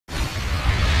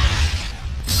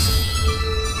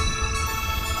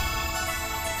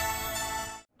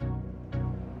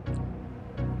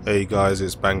Hey guys,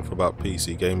 it's Bang for About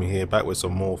PC Gaming here, back with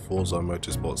some more Forza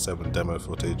MotorSport 7 demo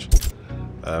footage.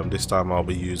 This time I'll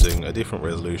be using a different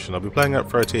resolution. I'll be playing at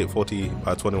 3840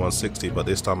 by 2160, but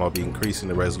this time I'll be increasing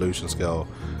the resolution scale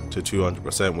to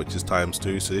 200%, which is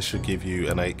 ×2, so this should give you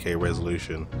an 8K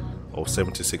resolution of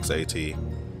 7680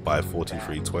 by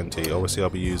 4320. Obviously I'll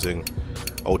be using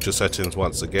ultra settings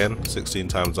once again, 16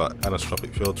 times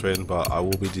anisotropic filtering, but I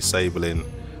will be disabling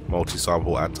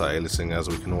multi-sample anti-aliasing, as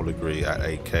we can all agree at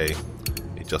 8K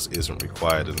it just isn't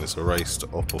required and it's a race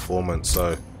of performance.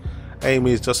 So aim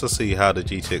is just to see how the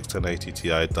GTX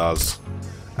 1080Ti does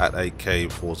at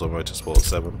 8K Forza MotorSport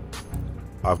 7.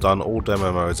 I've done all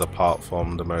demo modes apart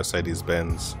from the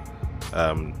Mercedes-Benz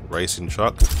racing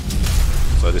truck,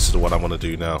 so this is the one I'm going to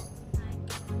do now.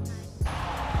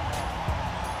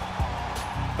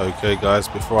 Okay guys,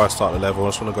 before I start the level I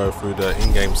just want to go through the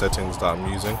in-game settings that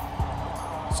I'm using.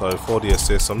 So for the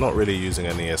assist, I'm not really using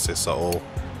any assists at all.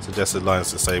 Suggested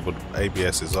lines disabled,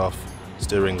 ABS is off,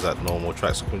 steering's at normal,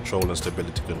 traction control and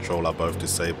stability control are both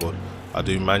disabled. I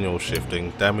do manual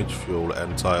shifting, damage fuel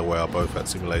and tyre wear are both at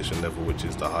simulation level, which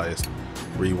is the highest.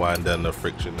 Rewind and the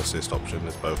friction assist option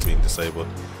is both being disabled.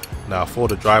 Now for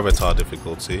the driver tire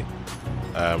difficulty,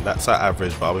 that's at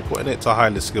average, but I'll be putting it to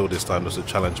highly skilled this time just to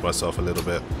challenge myself a little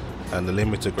bit. And the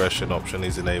limit aggression option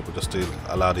is enabled just to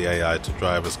allow the AI to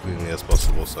drive as cleanly as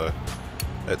possible, so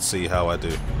let's see how I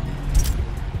do.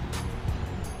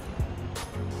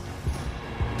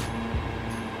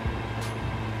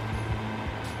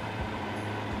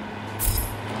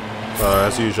 So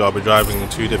as usual I'll be driving in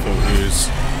two different views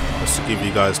just to give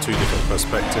you guys two different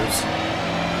perspectives.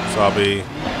 So I'll be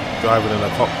driving in a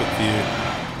cockpit view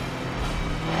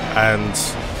and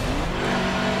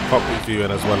cockpit view,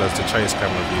 and as well as the chase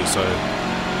camera view, so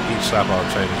each lap I'll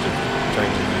change the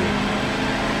view.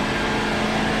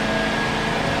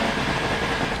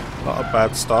 Not a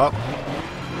bad start.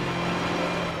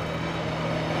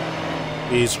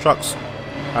 These trucks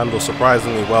handle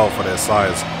surprisingly well for their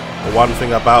size. The one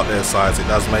thing about their size, it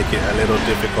does make it a little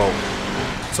difficult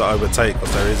to overtake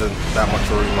because there isn't that much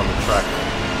room on the track.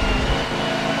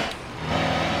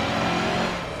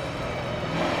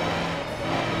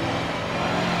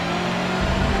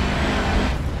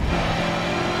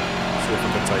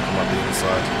 Take them up the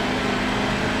inside.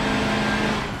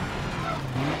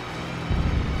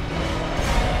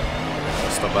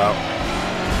 Just about.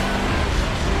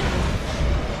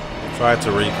 Tried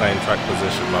to reclaim track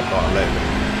position, but I'm not letting it.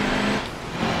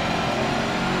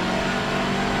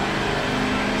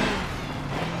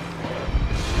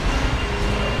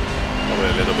 Probably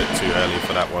a little bit too early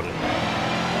for that one.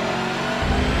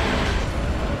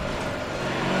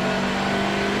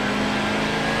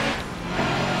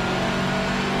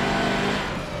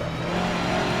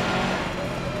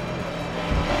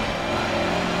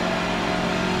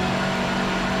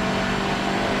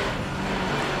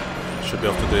 Should be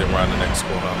able to do it around the next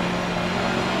corner.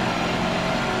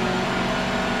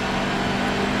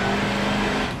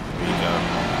 There you go.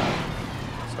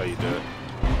 That's how you do it.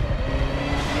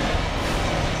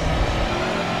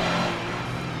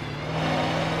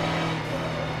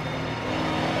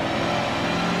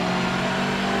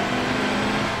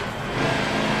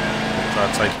 Try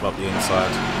to take him up the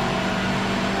inside.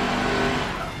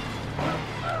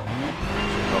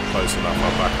 Not close enough,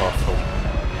 I'll back off from.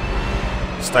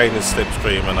 Stay in his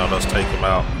slipstream and I'll just take him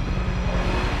out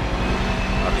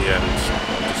at the end,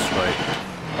 just straight.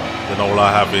 Then all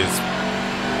I have is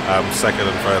second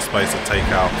and first place to take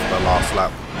out for the last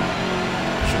lap.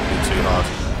 Shouldn't be too hard.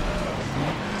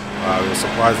 It was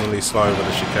surprisingly slow over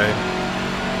the chicane.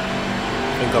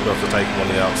 I think I'll be able to take him on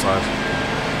the outside.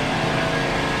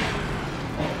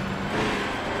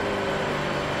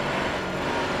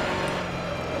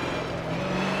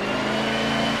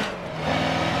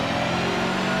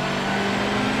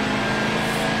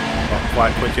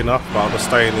 Quite quick enough, but I'll just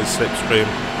stay in his slipstream.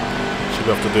 Should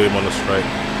be able to do him on the straight.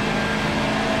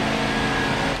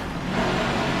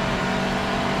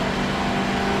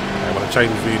 Okay, I'm going to change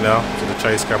view now to the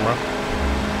chase camera,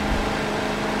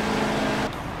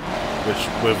 which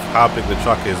with how big the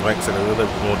truck is makes it a little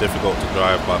bit more difficult to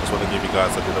drive, but I just want to give you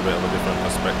guys a little bit of a different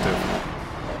perspective.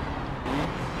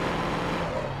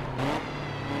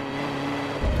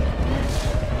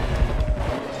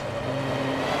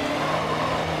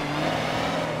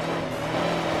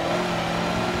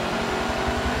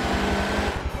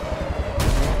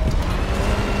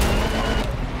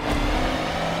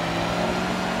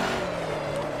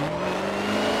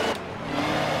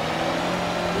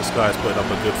 This guy's putting up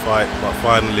a good fight, but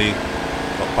finally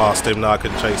got past him. Now I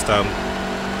can chase down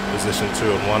position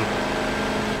 2 and 1.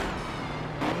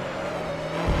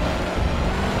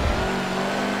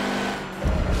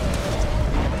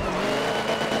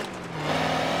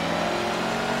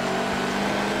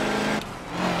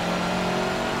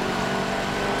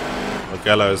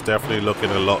 Mugello is definitely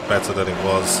looking a lot better than it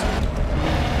was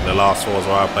in the last Forza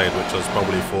I played, which was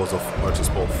probably Forza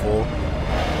MotorSport 4.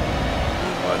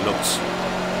 But it looks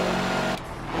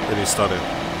really stunning.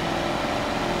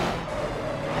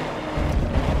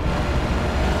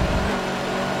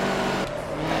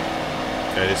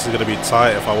 Okay, this is going to be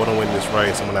tight. If I want to win this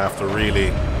race, I'm going to have to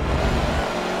really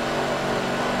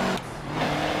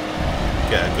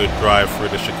get a good drive through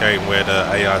the chicane where the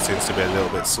AI seems to be a little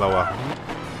bit slower.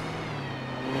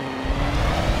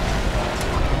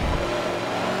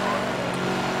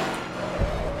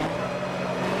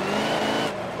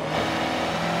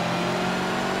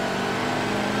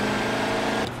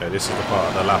 Okay, this is the part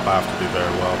of the lap I have to do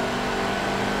very well.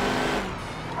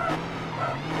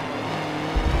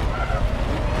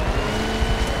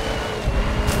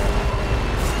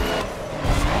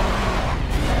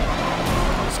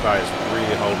 This guy is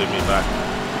really holding me back.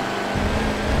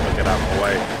 I'll get out of the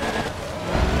way.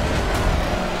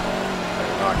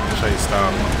 I can chase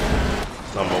down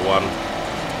number 1.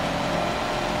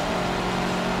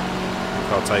 I think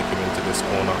I'll take him into this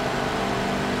corner.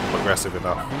 I'm aggressive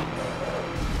enough.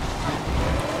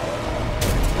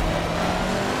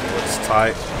 It's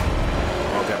tight.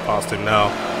 I'll get past him now.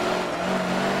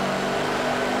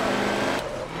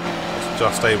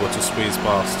 Just able to squeeze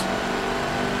past.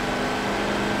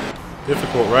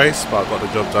 Difficult race, but I got the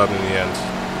job done in the end.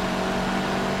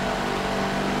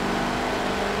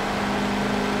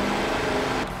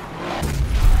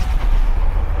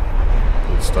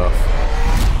 Good stuff.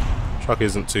 Truck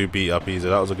isn't too beat up either.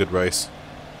 That was a good race.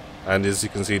 And as you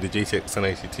can see, the GTX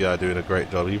 1080Ti doing a great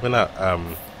job. Even at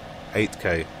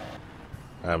 8K,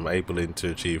 able to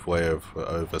achieve way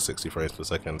over 60 frames per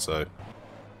second. So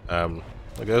I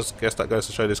guess that goes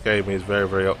to show this game is very,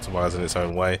 very optimized in its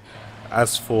own way.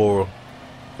 As for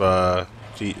the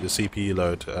CPU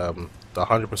load, the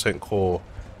 100% core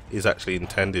is actually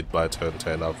intended by Turn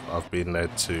 10. I've been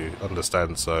led to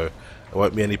understand, so there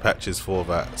won't be any patches for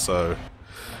that. So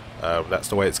that's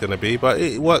the way it's going to be, but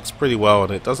it works pretty well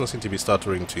and it doesn't seem to be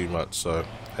stuttering too much. So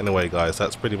anyway guys,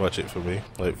 that's pretty much it for me.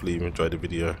 Hopefully you enjoyed the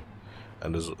video,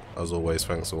 and as always,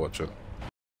 thanks for watching.